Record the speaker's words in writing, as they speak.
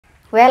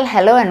Well,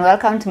 hello and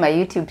welcome to my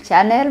YouTube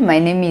channel. My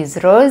name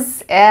is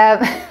Rose.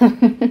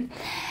 I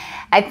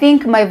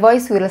think my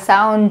voice will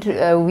sound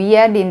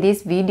weird in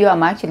this video.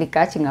 I'm actually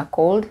catching a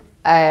cold,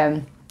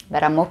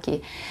 but I'm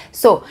okay.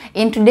 So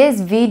in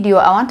today's video,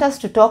 I want us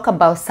to talk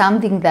about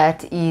something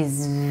that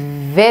is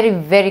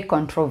very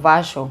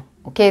controversial.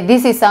 Okay,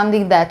 this is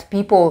something that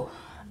people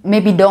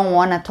maybe don't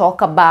want to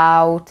talk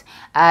about.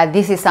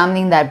 This is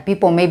something that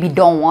people maybe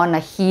don't want to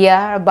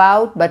hear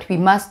about, but we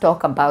must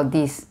talk about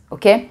this.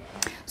 Okay,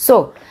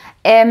 so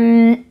we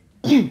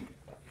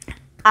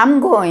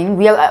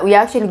are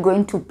actually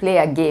going to play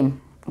a game.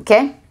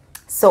 Okay,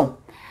 so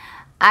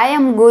I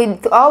am going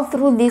to, all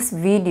through this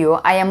video,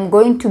 I am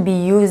going to be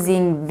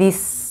using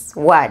this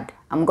word.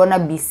 I'm gonna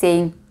be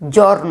saying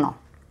giorno.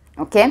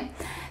 Okay,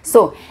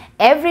 so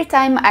every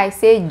time I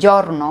say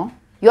giorno,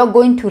 you're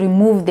going to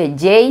remove the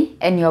J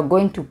and you're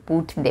going to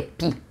put the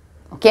P.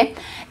 Okay,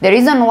 the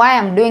reason why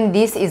I'm doing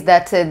this is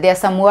that there are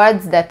some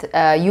words that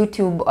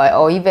YouTube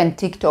or even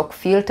TikTok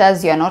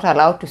filters, you are not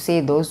allowed to say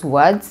those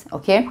words.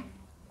 Okay,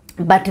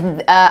 but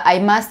I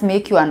must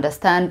make you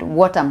understand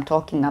what I'm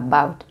talking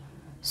about.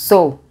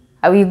 So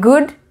are we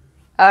good?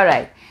 All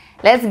right,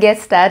 let's get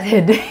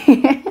started.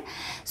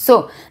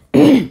 So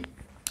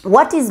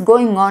what is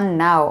going on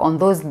now on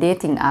those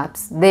dating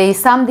apps? There is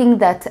something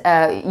that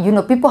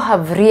people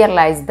have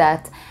realized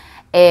that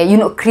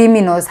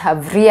criminals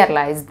have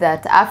realized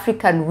that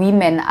African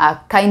women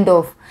are kind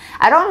of,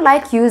 I don't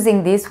like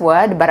using this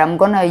word, but I'm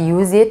gonna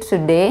use it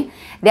today.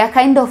 They are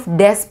kind of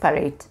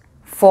desperate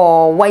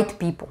for white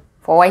people,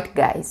 for white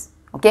guys.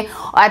 Okay,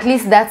 or at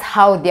least that's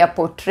how they are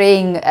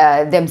portraying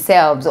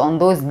themselves on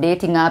those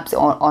dating apps,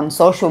 on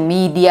social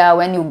media.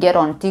 When you get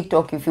on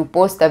TikTok, if you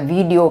post a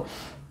video,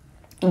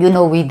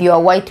 with your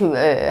white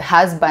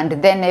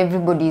husband, then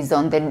everybody's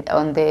on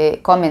the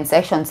comment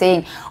section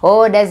saying,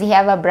 oh, does he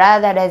have a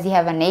brother, does he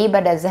have a neighbor,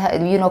 does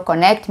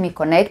connect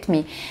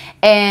me.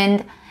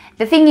 And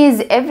the thing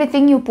is,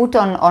 everything you put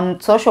on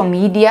social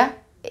media,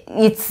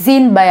 it's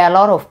seen by a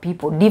lot of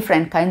people,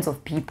 different kinds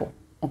of people,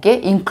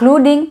 okay,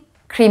 including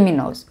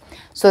criminals.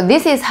 So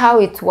this is how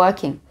it's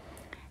working.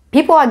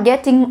 People are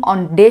getting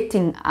on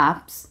dating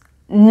apps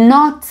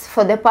not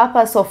for the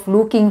purpose of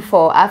looking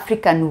for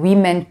African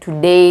women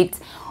to date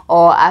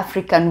or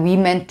African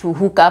women to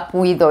hook up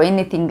with or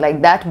anything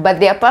like that, but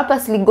they are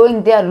purposely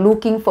going there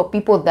looking for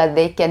people that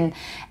they can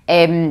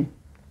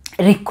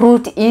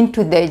recruit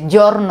into the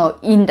giorno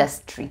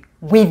industry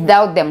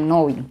without them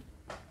knowing.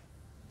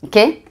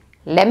 Okay,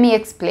 let me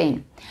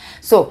explain.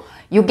 So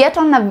you get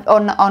on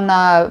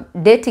a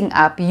dating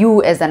app,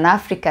 you as an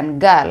African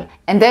girl,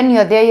 and then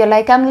you're there, you're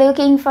like, I'm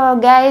looking for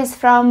guys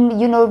from,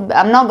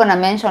 I'm not gonna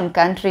mention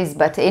countries,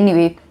 but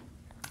anyway,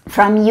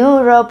 from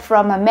Europe,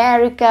 from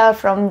America,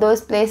 from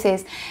those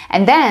places.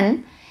 And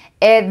then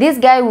this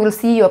guy will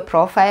see your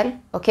profile,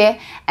 okay?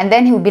 And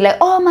then he'll be like,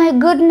 oh my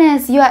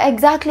goodness, you are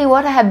exactly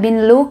what I have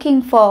been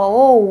looking for.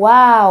 Oh,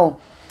 wow.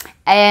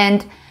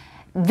 And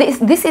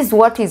this is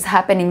what is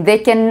happening. They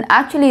can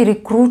actually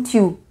recruit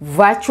you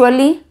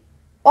virtually,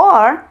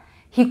 or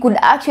he could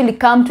actually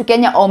come to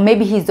Kenya, or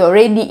maybe he's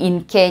already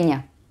in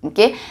Kenya.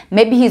 Okay,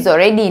 maybe he's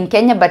already in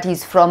Kenya, but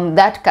he's from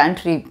that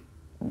country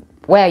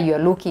where you're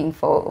looking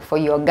for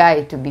your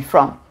guy to be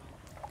from.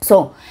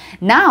 So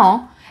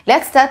now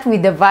let's start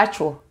with the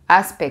virtual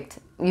aspect.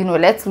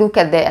 Let's look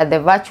at the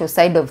virtual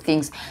side of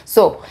things.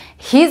 So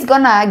he's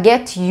gonna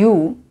get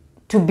you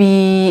to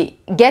be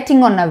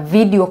getting on a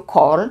video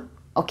call,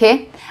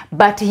 okay,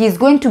 but he's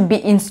going to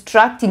be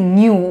instructing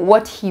you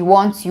what he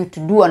wants you to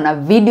do on a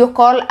video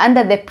call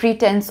under the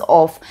pretense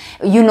of,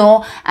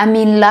 I'm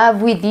in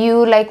love with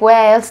you, like,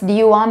 where else do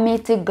you want me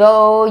to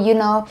go?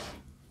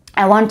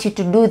 I want you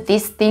to do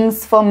these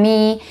things for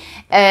me.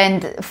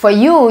 And for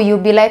you'll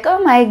be like,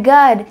 oh my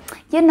God,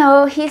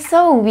 he's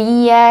so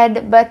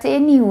weird, but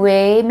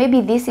anyway,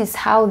 maybe this is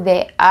how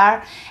they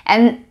are.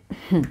 And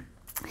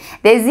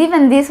there's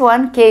even this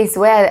one case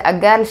where a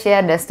girl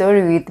shared a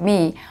story with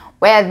me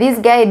where this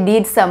guy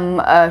did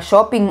some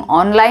shopping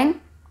online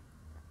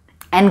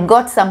and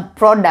got some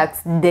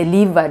products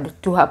delivered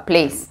to her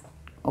place.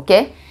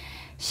 Okay,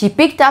 she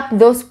picked up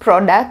those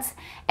products,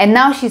 and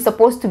now she's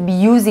supposed to be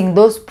using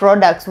those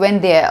products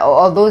when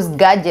or those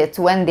gadgets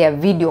when they're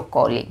video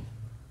calling.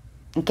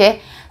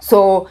 Okay,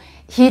 so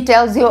he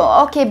tells you,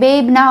 okay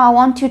babe, now I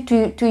want you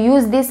to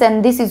use this,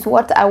 and this is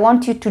what I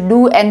want you to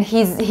do. And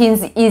he's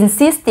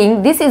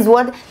insisting, this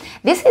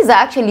is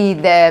actually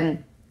the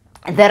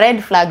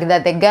red flag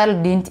that the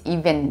girl didn't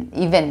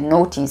even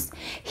notice.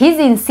 He's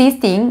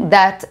insisting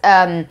that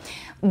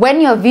when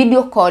you're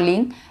video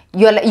calling,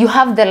 you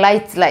have the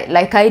lights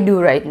like I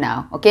do right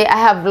now. Okay, I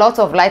have lots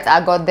of lights.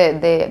 I got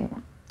the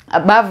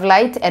above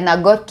light, and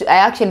I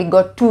actually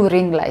got 2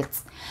 ring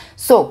lights.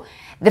 So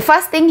the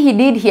first thing he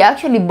did, he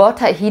actually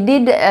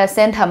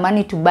send her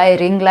money to buy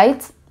ring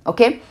lights.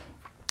 Okay,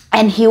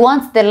 and he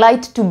wants the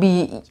light to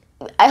be,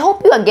 I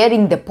hope you are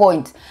getting the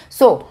point.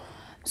 So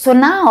So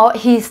now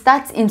he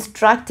starts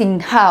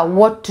instructing her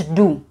what to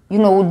do. You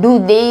know,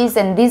 do this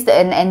and this,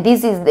 and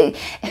this is the...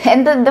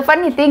 And the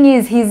funny thing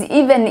is, he's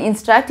even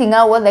instructing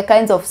her what the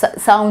kinds of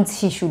sounds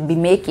she should be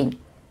making.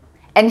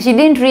 And she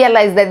didn't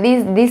realize that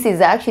this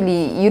is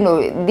actually, you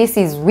know, this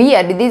is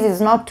weird. This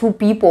is not two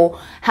people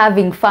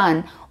having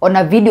fun on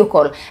a video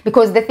call.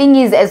 Because the thing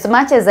is, as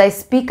much as I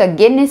speak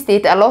against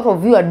it, a lot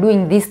of you are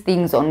doing these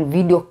things on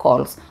video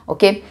calls,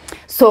 okay?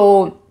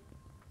 So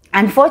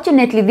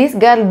unfortunately, this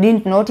girl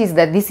didn't notice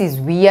that this is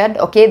weird,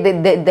 okay?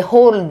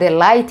 The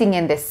lighting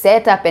and the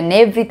setup and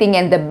everything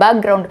and the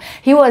background.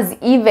 He was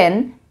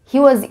even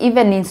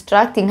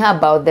instructing her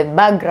about the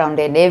background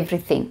and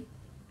everything.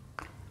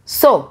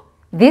 So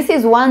this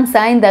is one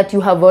sign that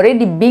you have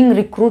already been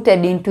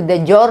recruited into the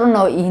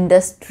journal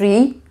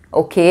industry,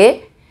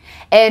 okay?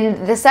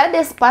 And the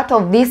saddest part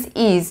of this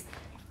is,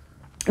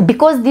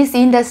 because this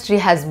industry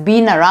has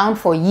been around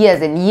for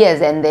years and years,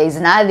 and there is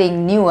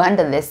nothing new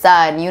under the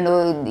sun, you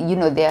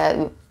know, there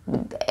are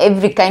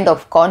every kind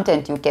of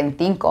content you can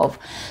think of.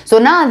 So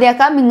now they are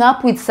coming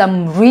up with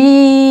some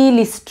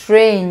really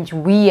strange,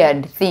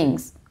 weird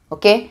things,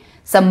 okay?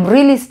 Some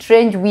really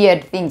strange,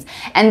 weird things.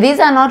 And these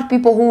are not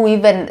people who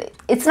even...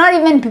 It's not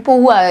even people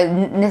who are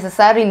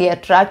necessarily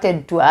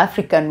attracted to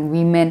African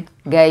women,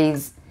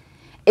 guys.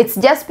 It's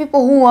just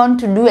people who want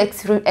to do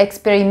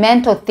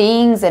experimental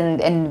things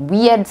and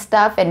weird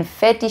stuff and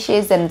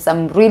fetishes and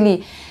some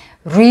really,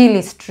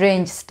 really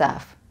strange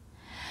stuff.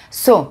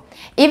 So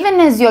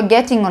even as you're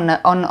getting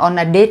on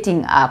a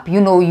dating app,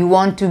 you know, you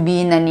want to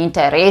be in an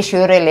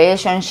interracial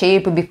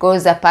relationship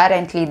because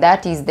apparently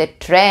that is the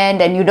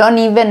trend, and you don't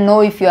even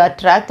know if you're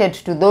attracted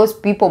to those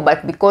people,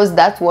 but because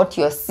that's what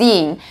you're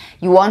seeing,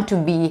 you want to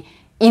be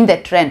in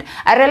the trend.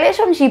 A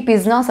relationship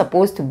is not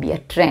supposed to be a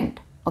trend,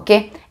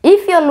 okay?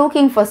 If you're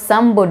looking for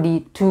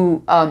somebody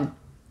to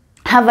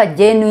have a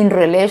genuine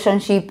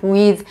relationship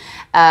with,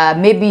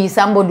 maybe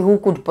somebody who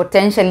could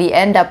potentially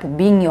end up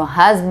being your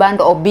husband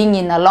or being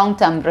in a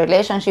long-term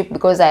relationship,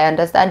 because I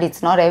understand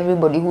it's not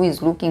everybody who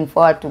is looking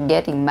forward to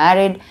getting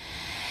married.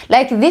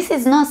 Like, this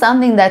is not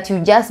something that you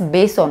just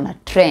base on a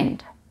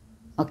trend,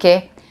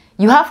 okay?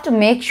 You have to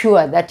make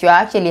sure that you're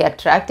actually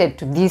attracted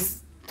to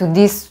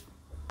this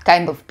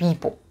kind of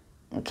people,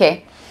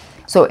 okay?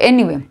 So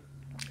anyway,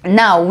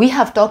 now we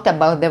have talked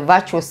about the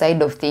virtual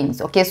side of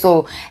things, okay?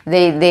 So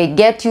they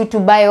get you to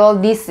buy all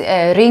these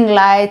ring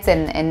lights,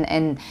 and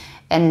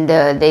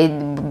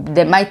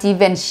they might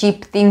even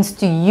ship things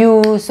to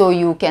you, so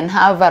you can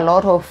have a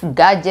lot of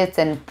gadgets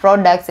and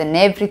products and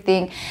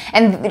everything.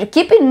 And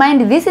keep in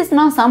mind, this is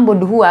not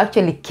somebody who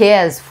actually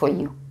cares for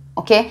you,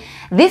 okay?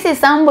 This is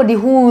somebody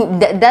who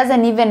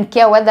doesn't even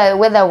care whether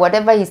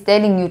whatever he's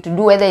telling you to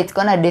do, whether it's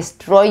gonna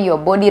destroy your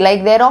body.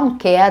 Like, they don't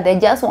care. They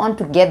just want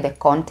to get the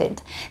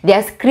content. They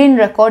are screen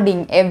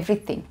recording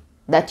everything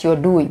that you're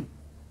doing,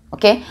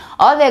 okay?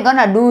 All they're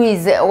gonna do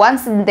is,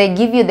 once they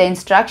give you the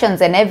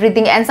instructions and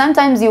everything, and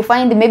sometimes you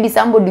find maybe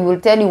somebody will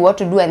tell you what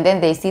to do, and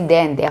then they sit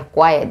there and they're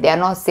quiet. They are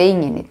not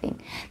saying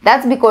anything.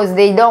 That's because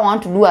they don't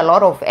want to do a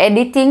lot of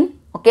editing,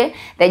 okay?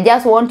 They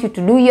just want you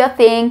to do your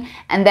thing,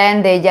 and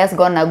then they just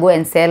gonna go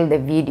and sell the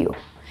video.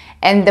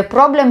 And the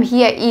problem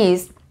here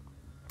is,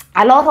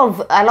 a lot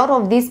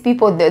of these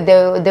people, they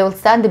will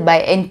start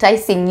by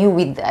enticing you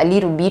with a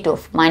little bit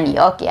of money,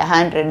 okay,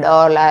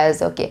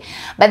 $100, okay?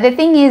 But the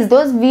thing is,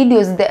 those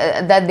videos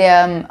that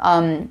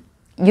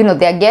they you know,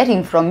 they're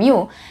getting from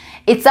you,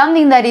 it's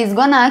something that is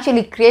gonna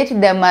actually create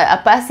them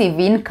a passive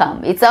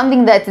income. It's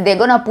something that they're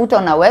gonna put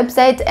on a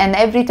website, and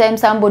every time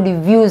somebody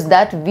views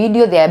that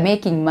video, they are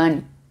making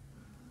money.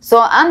 So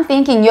I'm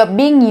thinking, you're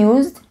being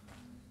used,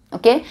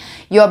 okay?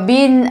 You're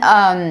being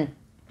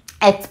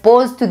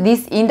exposed to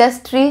this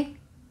industry,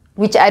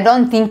 which I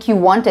don't think you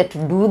wanted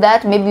to do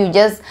that. Maybe you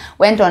just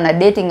went on a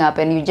dating app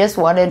and you just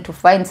wanted to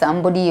find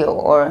somebody,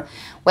 or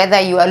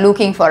whether you are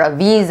looking for a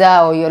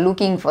visa, or you're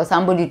looking for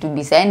somebody to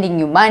be sending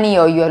you money,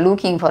 or you're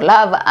looking for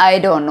love. I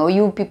don't know.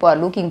 You people are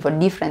looking for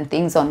different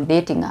things on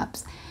dating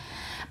apps.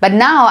 But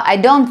now, I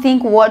don't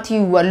think what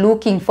you were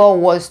looking for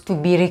was to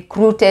be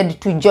recruited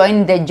to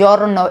join the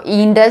journal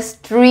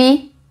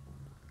industry.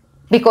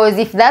 Because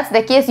if that's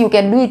the case, you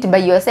can do it by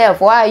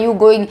yourself. Why are you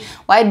going?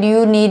 Why do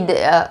you need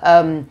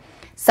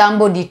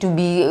somebody to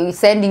be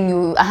sending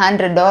you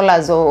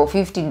 $100 or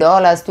 $50,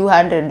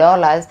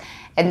 $200,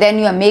 and then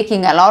you are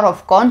making a lot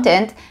of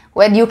content,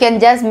 when you can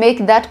just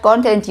make that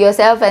content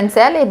yourself and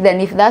sell it then,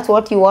 if that's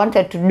what you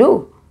wanted to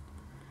do?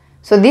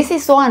 So this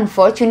is so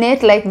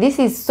unfortunate. Like, this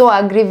is so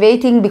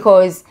aggravating,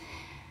 because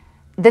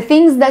the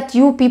things that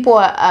you people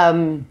are,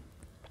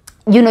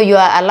 you know, you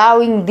are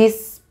allowing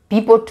these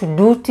people to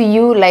do to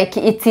you, like,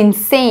 it's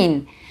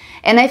insane.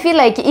 And I feel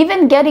like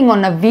even getting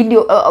on a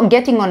video,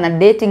 getting on a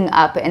dating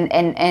app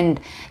and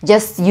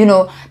just, you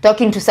know,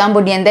 talking to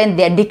somebody, and then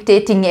they're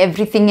dictating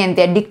everything, and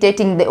they're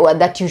dictating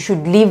that you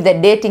should leave the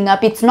dating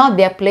app. It's not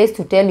their place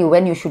to tell you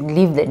when you should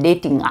leave the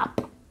dating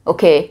app,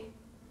 okay?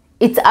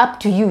 It's up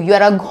to you. You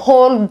are a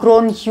whole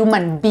grown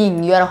human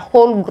being. You are a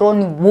whole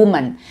grown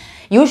woman.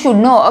 You should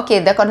know, okay,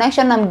 the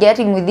connection I'm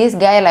getting with this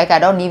guy, like I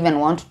don't even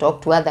want to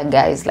talk to other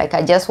guys. Like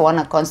I just want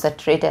to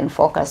concentrate and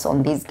focus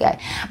on this guy.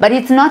 But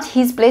it's not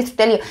his place to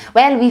tell you,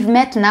 well, we've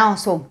met now,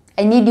 so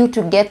I need you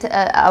to get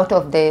out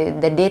of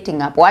the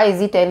dating app. Why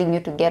is he telling you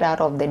to get out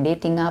of the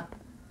dating app?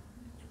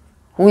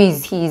 Who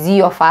is he? Is he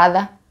your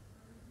father?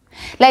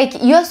 Like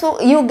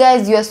you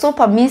guys, you're so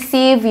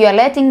permissive. You're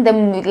letting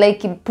them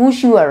like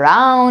push you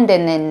around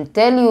and then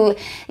tell you,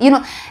 you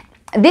know,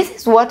 this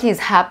is what is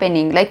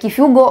happening. Like if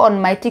you go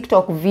on my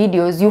TikTok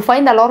videos, you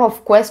find a lot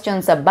of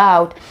questions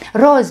about,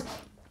 Rose,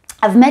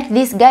 I've met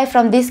this guy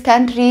from this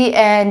country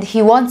and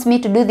he wants me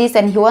to do this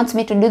and he wants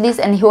me to do this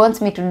and he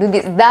wants me to do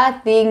this.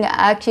 That thing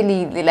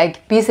actually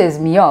like pisses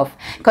me off,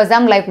 because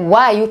I'm like,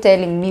 why are you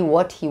telling me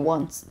what he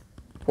wants?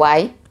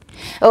 Why?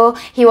 Oh,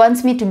 he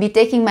wants me to be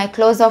taking my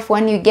clothes off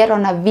when you get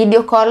on a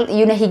video call.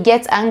 You know, he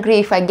gets angry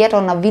if I get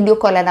on a video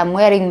call and I'm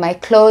wearing my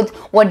clothes.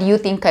 What do you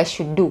think I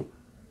should do?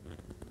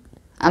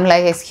 I'm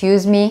like,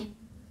 excuse me?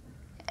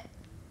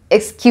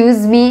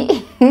 Excuse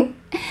me?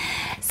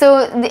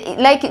 So,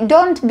 like,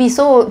 don't be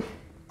so...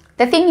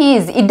 The thing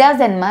is, it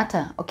doesn't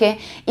matter, okay?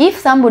 If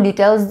somebody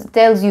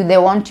tells you they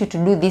want you to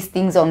do these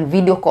things on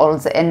video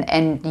calls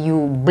and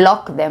you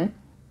block them,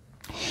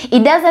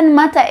 it doesn't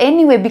matter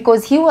anyway,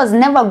 because he was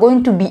never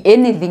going to be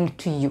anything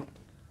to you.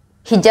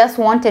 He just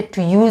wanted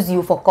to use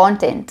you for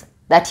content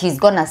that he's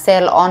gonna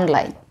sell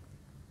online.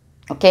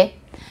 Okay?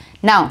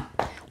 Now,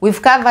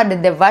 we've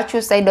covered the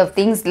virtual side of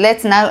things.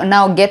 Let's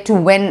now get to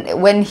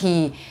when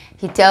he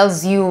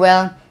tells you,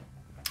 well,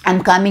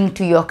 I'm coming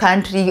to your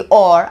country,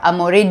 or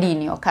I'm already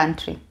in your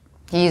country.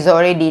 He's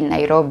already in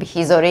Nairobi.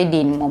 He's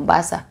already in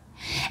Mombasa.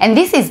 And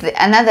this is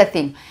another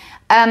thing.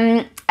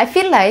 I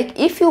feel like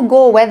if you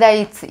go, whether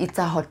it's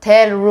a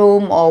hotel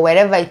room or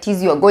wherever it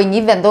is you're going,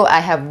 even though I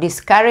have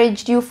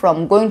discouraged you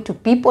from going to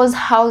people's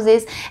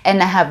houses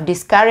and I have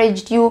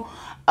discouraged you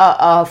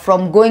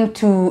from going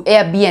to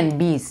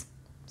Airbnbs.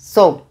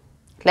 So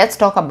let's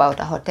talk about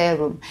a hotel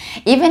room.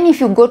 Even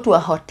if you go to a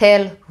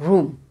hotel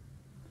room,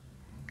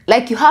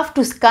 like you have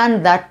to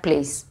scan that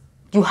place.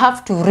 You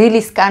have to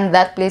really scan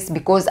that place,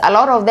 because a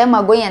lot of them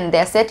are going and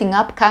they're setting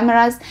up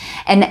cameras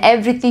and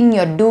everything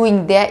you're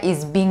doing there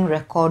is being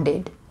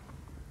recorded.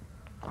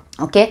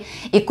 Okay,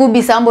 it could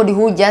be somebody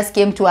who just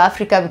came to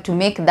Africa to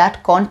make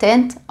that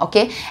content.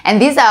 Okay,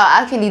 and these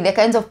are actually the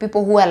kinds of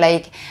people who are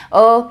like,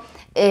 oh,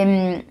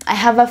 I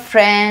have a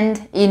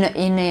friend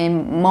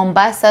in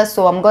Mombasa,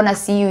 so I'm gonna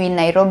see you in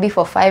Nairobi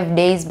for 5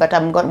 days, but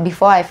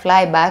before I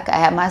fly back,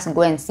 I must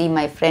go and see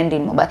my friend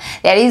in Mombasa.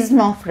 There is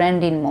no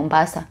friend in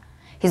Mombasa.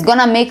 He's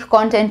gonna make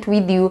content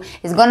with you.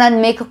 He's gonna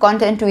make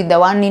content with the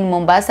one in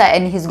Mombasa,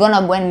 and he's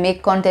gonna go and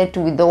make content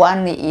with the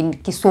one in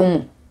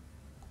Kisumu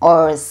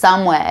or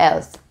somewhere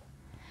else.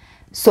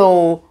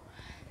 So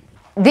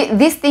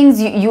these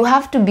things, you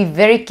have to be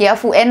very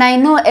careful. And I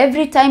know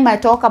every time I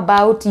talk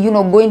about, you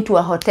know, going to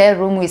a hotel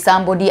room with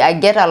somebody, I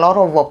get a lot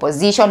of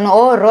opposition.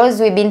 Oh, Rose,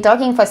 we've been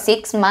talking for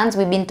 6 months.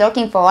 We've been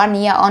talking for 1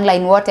 year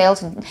online. What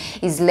else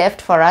is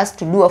left for us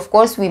to do? Of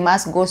course, we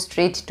must go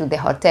straight to the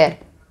hotel.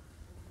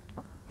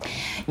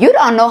 You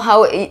don't know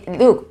how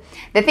look,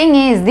 the thing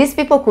is, these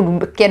people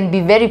can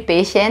be very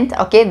patient.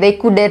 Okay, they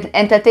could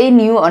entertain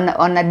you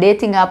on a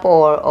dating app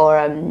or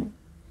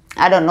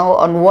I don't know,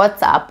 on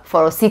WhatsApp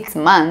for 6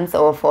 months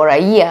or for a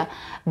year,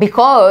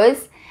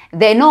 because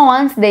they know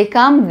once they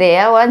come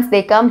there, once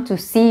they come to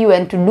see you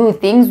and to do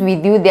things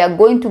with you, they are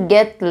going to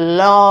get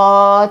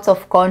lots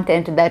of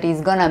content that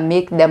is gonna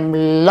make them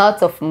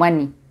lots of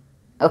money.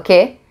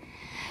 Okay,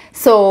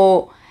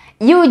 so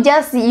you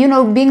just, you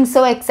know, being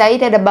so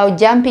excited about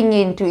jumping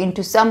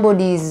into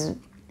somebody's,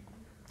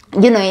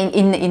 you know,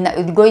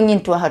 in going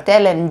into a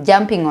hotel and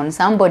jumping on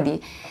somebody,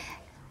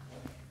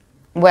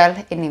 well,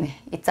 anyway,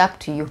 it's up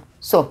to you.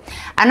 So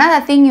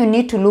another thing you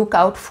need to look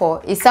out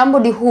for is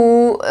somebody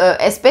who,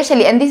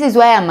 especially, and this is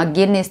why I'm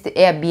against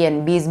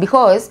Airbnbs,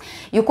 because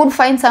you could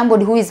find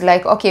somebody who is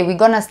like, okay, we're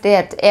gonna stay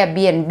at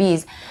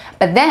Airbnbs,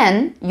 but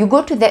then you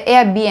go to the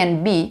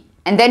Airbnb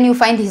and then you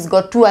find he's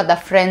got 2 other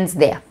friends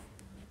there.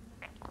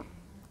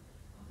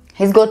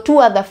 He's got 2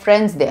 other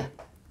friends there.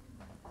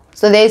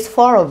 So there is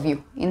 4 of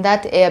you in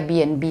that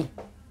Airbnb.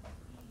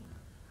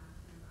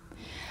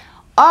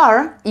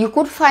 Or you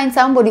could find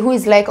somebody who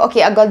is like,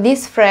 okay, I got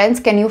these friends.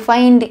 Can you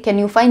find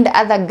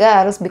other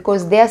girls,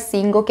 because they're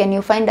single? Can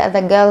you find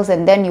other girls,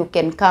 and then you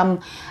can come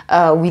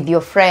with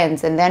your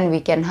friends, and then we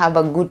can have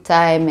a good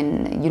time,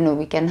 and, you know,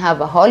 we can have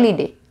a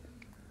holiday.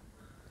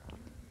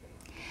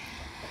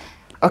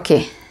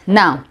 Okay,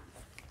 now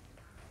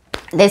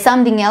there's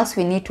something else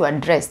we need to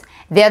address.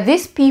 There are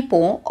these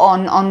people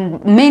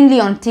mainly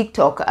on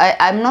TikTok.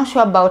 I'm not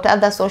sure about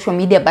other social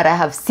media, but I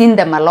have seen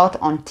them a lot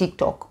on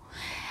TikTok.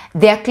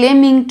 They are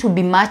claiming to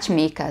be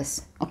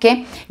matchmakers.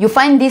 Okay, you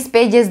find these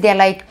pages, they're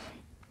like,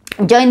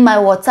 join my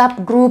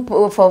WhatsApp group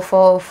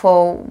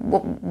for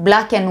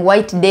black and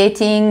white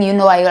dating. You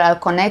know, I'll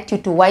connect you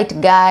to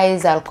white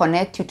guys. I'll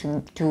connect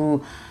you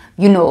to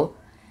you know.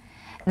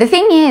 The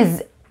thing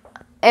is,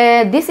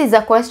 this is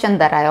a question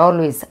that I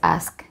always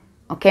ask.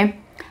 Okay,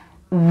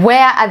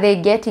 where are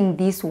they getting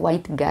these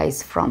white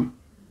guys from?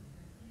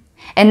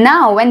 And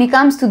now when it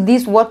comes to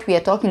this, what we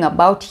are talking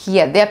about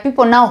here, there are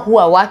people now who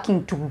are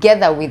working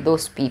together with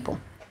those people.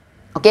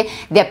 Okay,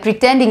 they're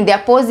pretending,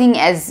 they're posing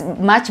as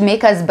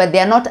matchmakers, but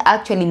they're not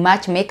actually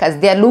matchmakers.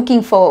 They're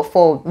looking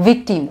for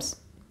victims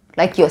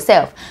like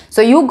yourself.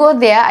 So you go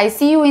there, I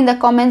see you in the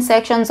comment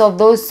sections of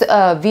those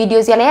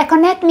videos, you're like,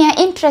 connect me, I'm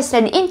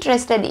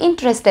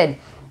interested.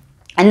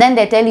 And then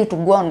they tell you to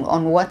go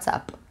on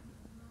WhatsApp.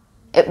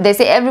 They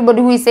say everybody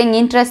who is saying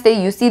interested,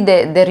 you see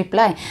the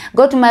reply.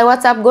 Go to my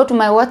WhatsApp, go to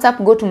my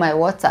WhatsApp, go to my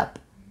WhatsApp.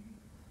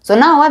 So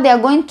now what they are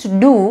going to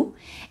do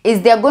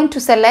is they are going to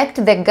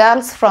select the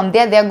girls from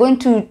there. They are going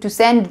to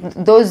send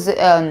those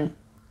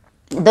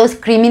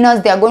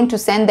criminals, they are going to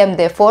send them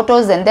their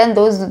photos, and then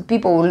those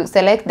people will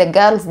select the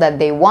girls that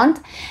they want.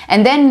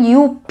 And then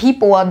you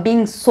people are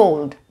being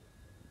sold.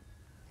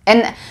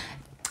 And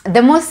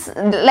the most,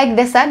 like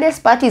the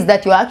saddest part is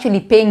that you're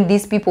actually paying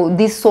these people,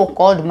 these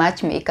so-called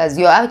matchmakers,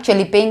 you're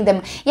actually paying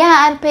them,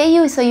 yeah, I'll pay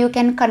you so you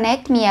can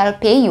connect me, I'll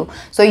pay you.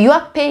 So you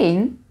are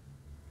paying,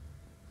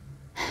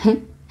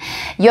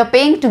 you're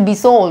paying to be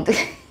sold.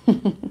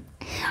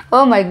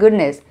 Oh my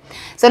goodness.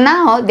 So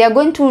now they're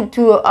going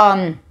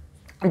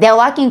they're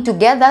working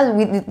together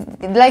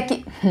with,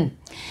 like,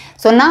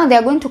 so now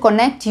they're going to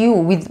connect you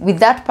with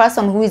that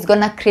person who is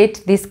gonna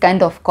create this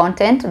kind of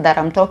content that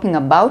I'm talking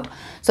about.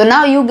 So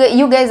now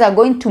you guys are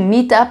going to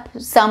meet up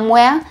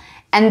somewhere,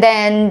 and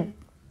then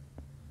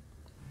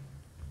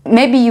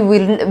maybe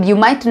you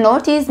might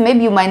notice,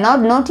 maybe you might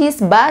not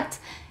notice, but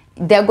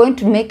they're going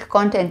to make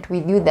content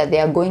with you that they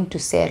are going to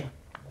sell.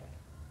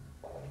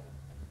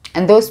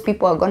 And those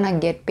people are gonna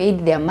get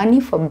paid their money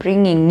for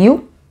bringing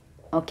you,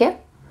 okay?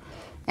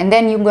 And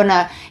then you're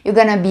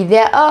gonna be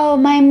there, oh,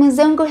 my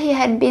muzungu, he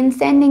had been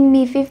sending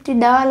me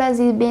 $50,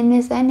 he's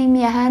been sending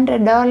me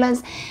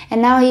 $100,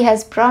 and now he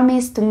has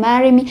promised to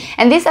marry me.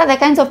 And these are the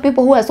kinds of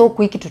people who are so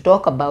quick to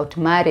talk about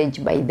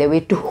marriage, by the way,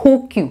 to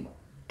hook you,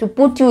 to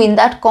put you in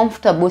that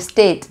comfortable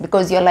state,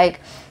 because you're like,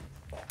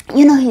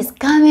 you know, he's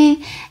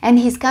coming and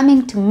he's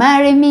coming to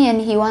marry me,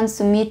 and he wants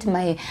to meet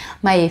my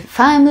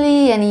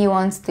family, and he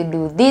wants to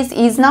do this.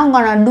 He's not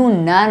gonna do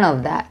none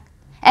of that,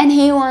 and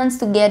he wants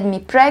to get me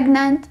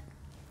pregnant.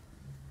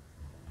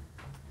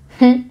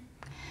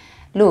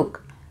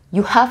 Look,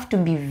 you have to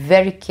be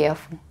very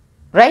careful.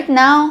 Right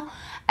now,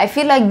 I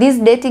feel like these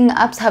dating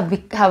apps have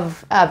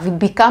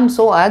become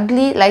so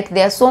ugly. Like,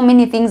 there are so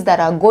many things that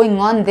are going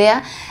on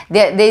there.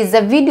 There is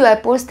a video I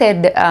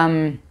posted,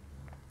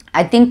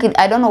 I think,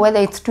 I don't know whether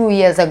it's 2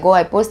 years ago,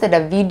 I posted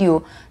a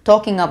video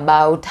talking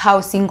about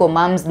how single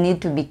moms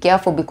need to be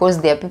careful,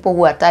 because there are people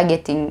who are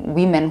targeting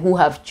women who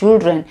have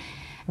children,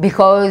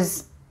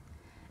 because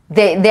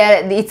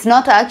it's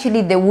not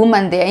actually the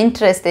woman they're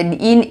interested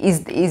in, is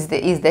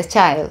the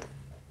child.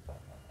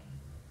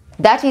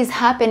 That is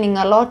happening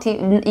a lot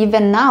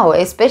even now,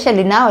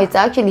 especially now, it's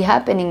actually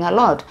happening a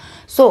lot.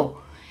 So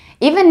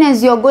even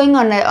as you're going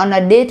on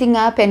a dating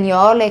app and you're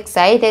all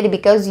excited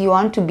because you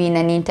want to be in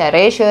an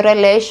interracial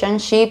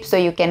relationship, so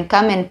you can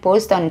come and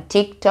post on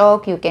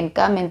TikTok, you can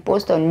come and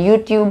post on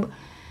YouTube,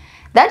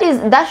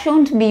 that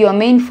shouldn't be your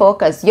main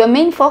focus. Your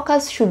main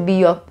focus should be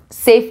your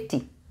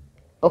safety.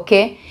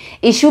 Okay,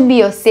 it should be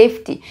your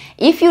safety.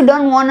 If you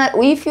don't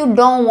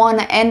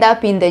wanna end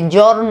up in the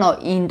journal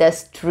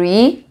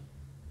industry,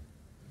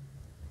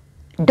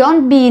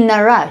 don't be in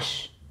a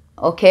rush.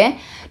 Okay,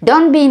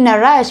 don't be in a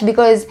rush,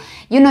 because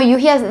you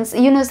hear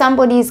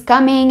somebody is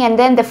coming, and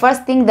then the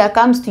first thing that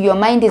comes to your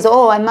mind is,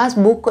 oh, I must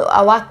book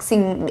a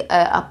waxing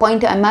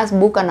appointment. I must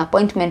book an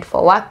appointment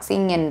for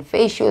waxing and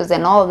facials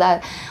and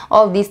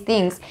all these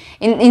things.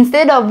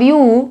 Instead of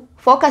you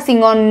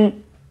focusing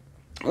on,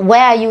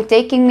 where are you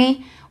taking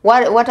me?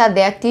 What are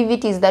the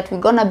activities that we're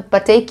gonna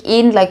partake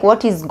in? Like,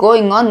 what is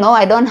going on? No,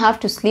 I don't have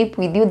to sleep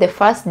with you the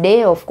first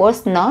day. Of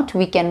course not.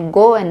 We can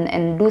go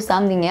and do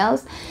something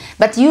else.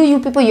 But you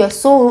people, you're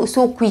so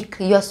quick.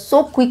 You're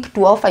so quick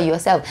to offer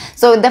yourself.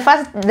 So the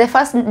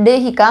first day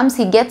he comes,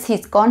 he gets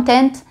his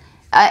content.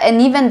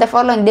 And even the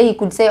following day, he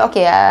could say,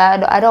 okay,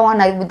 I don't want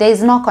to, there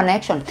is no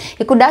connection.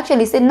 He could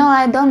actually say, no,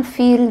 I don't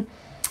feel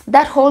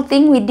that whole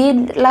thing we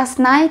did last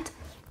night.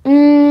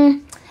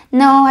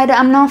 No,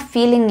 I'm not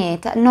feeling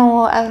it.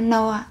 No.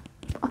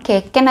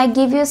 Okay, can I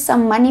give you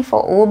some money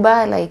for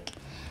Uber? Like,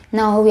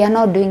 no, we are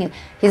not doing it.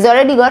 He's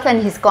already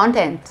gotten his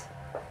content.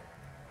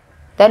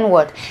 Then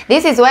what?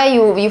 This is why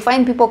you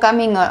find people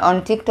coming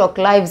on TikTok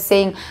live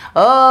saying,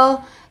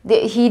 oh,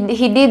 he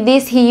did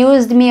this, he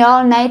used me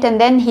all night, and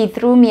then he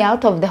threw me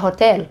out of the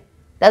hotel.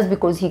 That's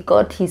because he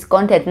got his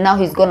content. Now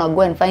he's gonna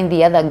go and find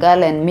the other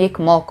girl and make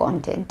more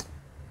content.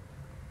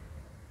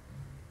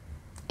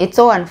 It's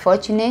so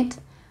unfortunate.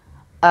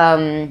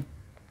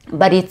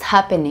 But it's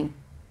happening.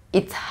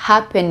 It's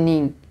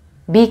happening.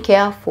 Be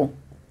careful.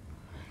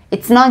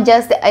 It's not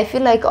just, I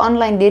feel like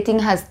online dating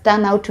has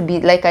turned out to be,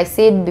 like I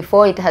said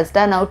before, it has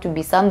turned out to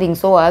be something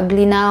so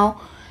ugly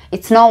now.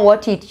 It's not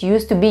what it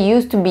used to be. It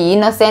used to be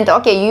innocent.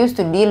 Okay, you used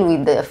to deal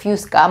with a few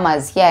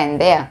scammers here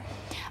and there.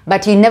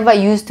 but he never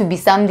used to be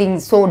something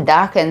so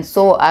dark and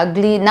so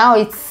ugly. Now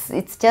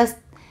it's just,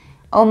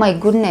 oh my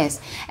goodness.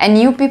 And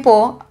you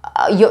people,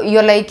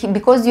 you're like,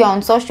 because you're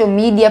on social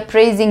media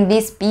praising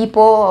these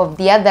people of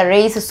the other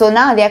race, so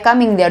now they're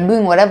coming, they're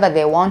doing whatever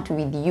they want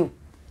with you,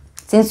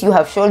 since you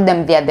have showed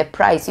them they're the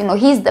price. You know,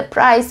 he's the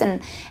price,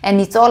 and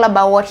it's all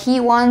about what he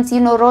wants.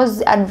 You know,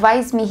 Rose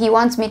advised me, he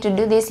wants me to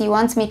do this, he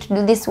wants me to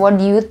do this, what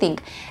do you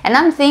think? And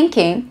I'm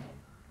thinking,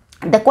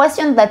 the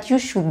question that you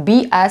should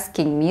be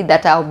asking me,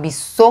 that I'll be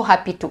so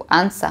happy to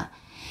answer,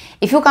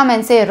 if you come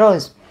and say,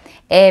 Rose,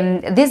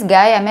 this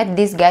guy, I met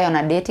this guy on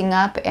a dating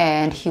app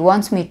and he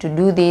wants me to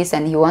do this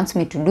and he wants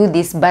me to do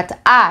this, but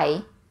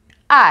I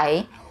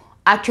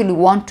actually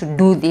want to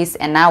do this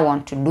and I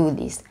want to do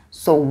this.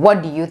 So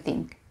what do you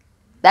think?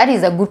 That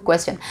is a good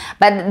question.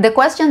 But the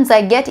questions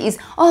I get is,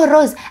 oh,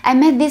 Rose, I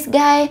met this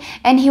guy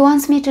and he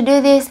wants me to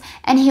do this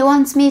and he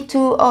wants me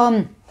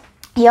to,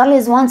 he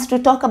always wants to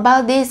talk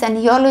about this and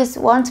he always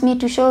wants me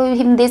to show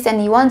him this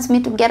and he wants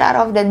me to get out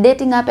of the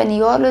dating app and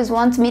he always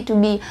wants me to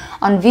be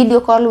on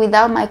video call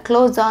without my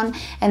clothes on,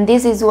 and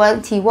this is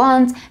what he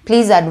wants.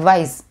 Please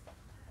advise.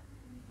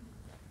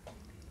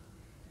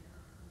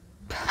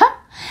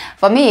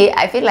 For me,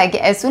 I feel like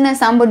as soon as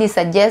somebody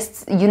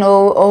suggests, you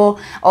know,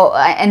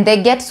 and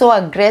they get so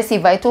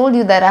aggressive. I told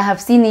you that I have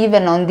seen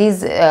even on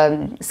these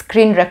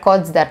screen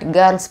records that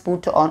girls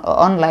put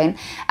online,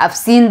 I've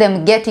seen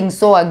them getting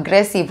so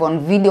aggressive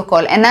on video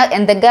call,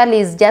 and the girl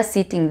is just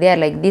sitting there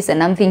like this,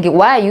 and I'm thinking,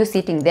 why are you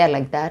sitting there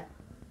like that?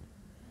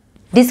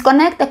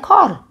 Disconnect the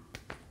call.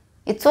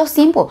 It's so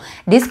simple.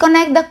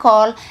 Disconnect the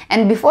call,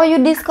 and before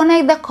you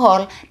disconnect the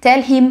call,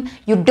 tell him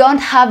you don't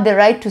have the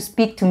right to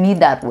speak to me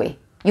that way.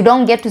 You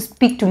don't get to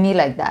speak to me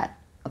like that,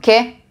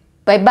 okay?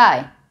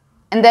 Bye-bye.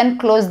 And then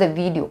close the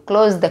video,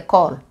 close the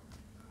call,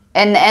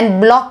 and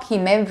block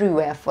him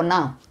everywhere for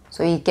now,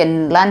 so he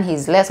can learn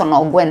his lesson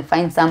or go and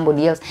find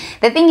somebody else.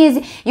 The thing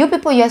is, you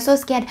people, you're so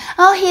scared.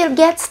 Oh, he'll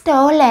get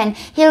stolen.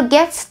 He'll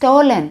get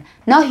stolen.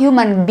 No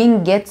human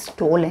being gets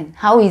stolen.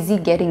 How is he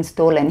getting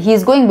stolen?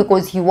 He's going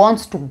because he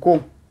wants to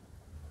go,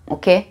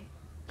 okay?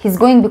 He's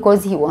going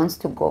because he wants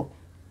to go.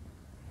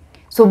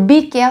 So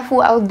be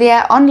careful out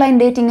there. Online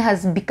dating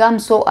has become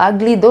so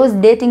ugly. Those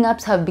dating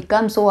apps have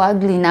become so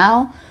ugly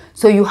now.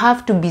 So you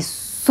have to be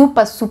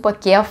super, super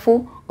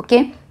careful,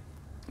 okay?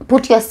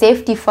 Put your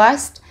safety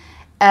first.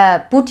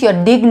 Put your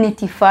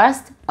dignity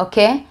first,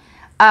 okay?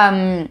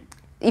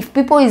 If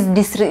people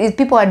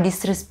are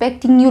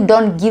disrespecting you,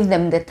 don't give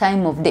them the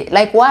time of day.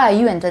 Like, why are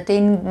you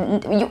entertaining?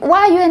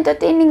 Why are you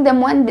entertaining them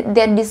when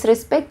they're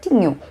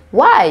disrespecting you?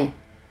 Why?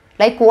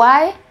 Like,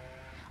 why?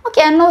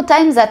 Okay, I know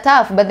times are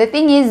tough, but the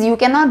thing is, you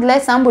cannot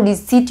let somebody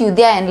sit you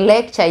there and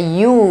lecture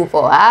you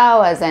for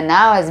hours and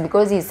hours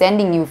because he's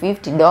sending you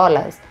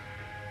 $50.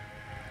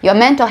 Your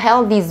mental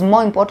health is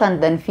more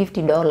important than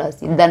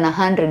 $50, than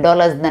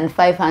 $100, than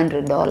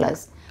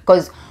 $500.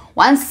 Because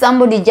once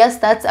somebody just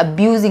starts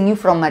abusing you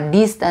from a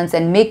distance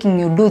and making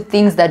you do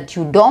things that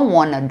you don't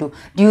want to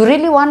do you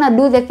really want to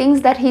do the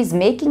things that he's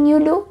making you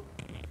do?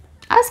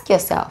 Ask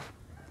yourself.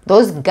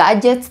 Those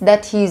gadgets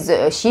that he's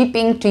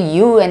shipping to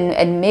you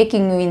and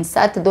making you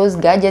insert those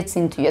gadgets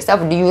into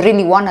yourself, do you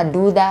really want to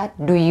do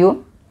that? Do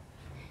you?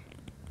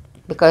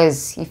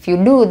 Because if you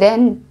do,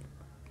 then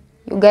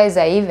you guys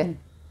are even.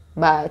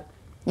 But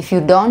if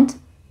you don't,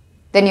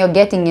 then you're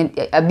getting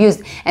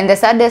abused. And the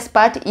saddest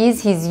part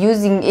is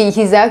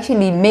he's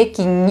actually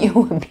making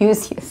you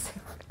abuse yourself.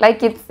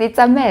 Like, it's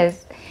a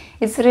mess.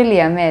 It's really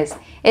a mess.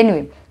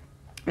 Anyway,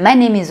 my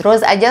name is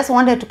Rose. I just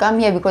wanted to come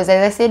here because,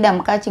 as I said,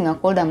 I'm catching a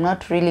cold. I'm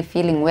not really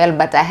feeling well,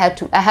 but I had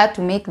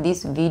to make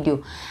this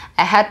video.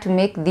 I had to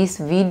make this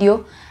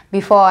video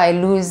before I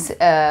lose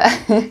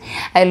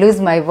I lose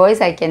my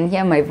voice. I can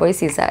hear my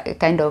voice is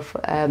kind of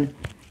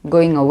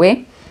going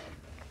away.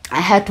 I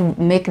had to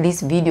make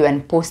this video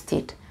and post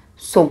it.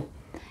 So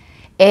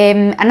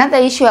another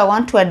issue I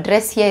want to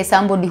address here is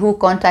somebody who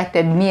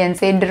contacted me and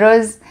said,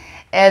 Rose,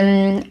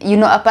 you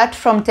know, apart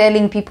from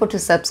telling people to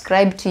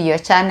subscribe to your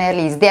channel,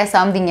 is there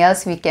something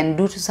else we can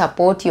do to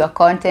support your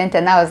content?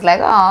 And I was like,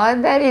 oh,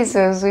 that is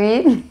so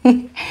sweet.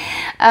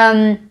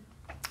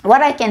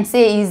 What I can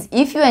say is,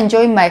 if you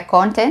enjoy my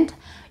content,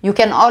 you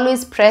can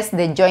always press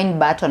the join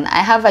button. I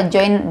have a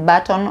join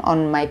button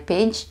on my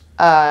page.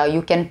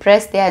 You can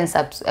press there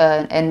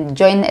and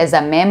join as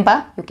a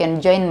member. You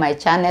can join my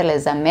channel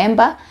as a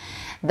member.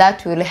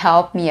 That will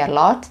help me a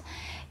lot.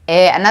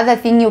 Another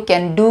thing you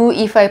can do,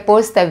 if I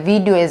post a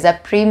video as a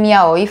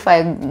premiere or if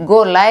I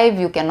go live,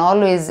 you can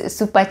always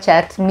super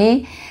chat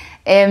me.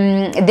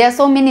 There are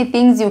so many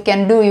things you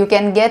can do. You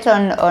can get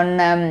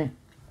on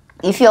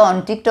if you're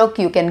on TikTok,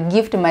 you can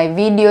gift my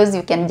videos.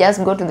 You can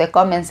just go to the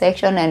comment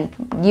section and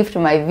gift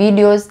my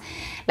videos.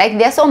 Like,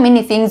 there are so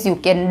many things you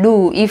can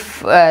do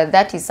if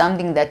that is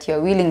something that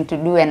you're willing to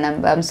do,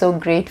 and I'm so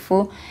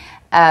grateful.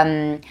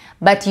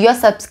 But your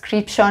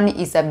subscription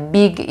is a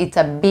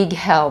big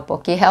help,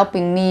 okay,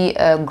 helping me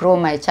grow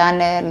my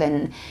channel,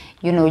 and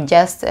you know,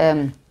 just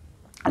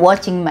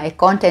watching my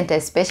content,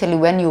 especially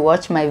when you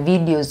watch my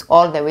videos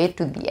all the way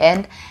to the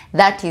end.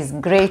 That is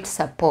great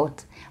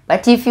support.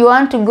 But if you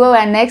want to go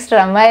an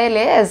extra mile,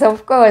 yes,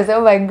 of course.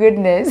 Oh my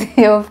goodness,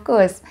 of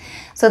course.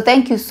 So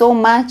thank you so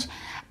much.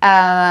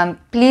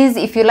 Please,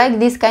 if you like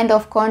this kind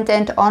of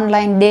content,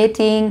 online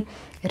dating,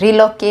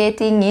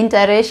 relocating,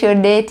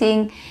 interracial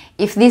dating,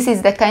 if this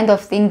is the kind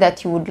of thing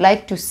that you would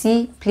like to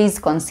see, please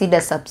consider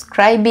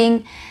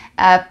subscribing.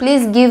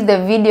 Please give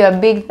the video a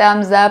big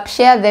thumbs up.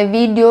 Share the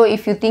video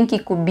if you think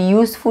it could be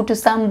useful to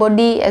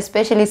somebody,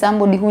 especially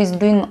somebody who is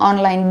doing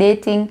online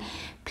dating.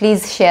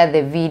 Please share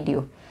the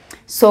video.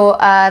 So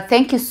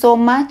thank you so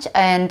much,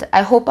 and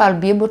I hope I'll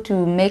be able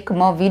to make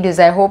more videos.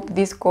 I hope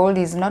this cold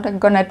is not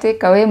gonna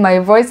take away my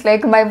voice.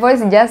 Like, my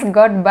voice just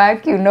got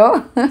back, you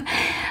know.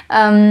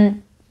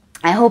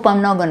 I hope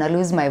I'm not gonna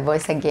lose my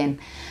voice again.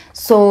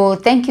 So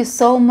thank you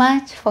so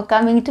much for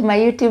coming to my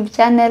YouTube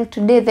channel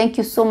today. Thank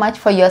you so much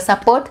for your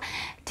support.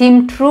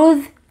 Team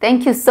Truth,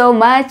 thank you so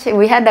much.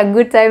 We had a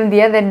good time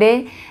the other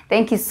day.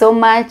 Thank you so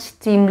much.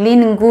 Team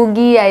Lynn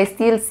Ngugi, I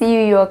still see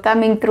you. You're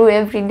coming through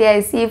every day.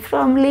 I see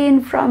from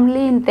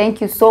Lynn.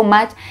 Thank you so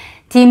much.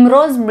 Team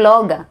Rose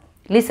Blogger,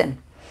 listen,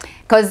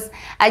 because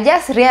I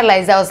just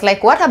realized, I was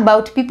like, what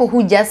about people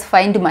who just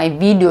find my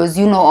videos,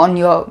 you know, on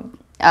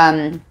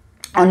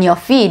your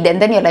feed,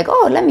 and then you're like,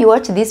 oh, let me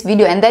watch this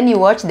video, and then you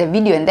watch the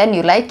video, and then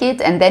you like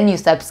it, and then you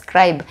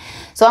subscribe.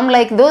 So I'm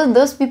like,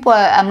 those people,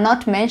 I'm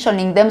not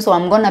mentioning them, so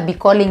I'm gonna be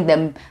calling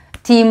them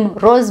Team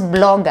Rose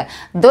Blogger.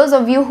 Those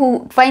of you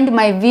who find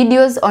my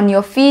videos on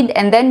your feed,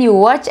 and then you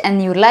watch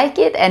and you like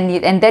it,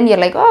 and then you're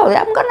like, oh,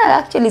 I'm gonna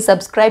actually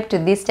subscribe to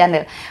this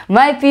channel.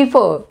 My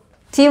people,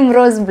 Team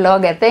Rose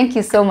Blogger, thank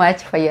you so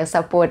much for your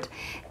support.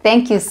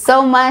 Thank you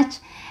so much,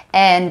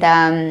 and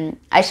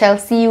I shall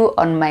see you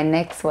on my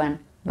next one.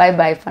 Bye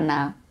bye for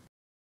now.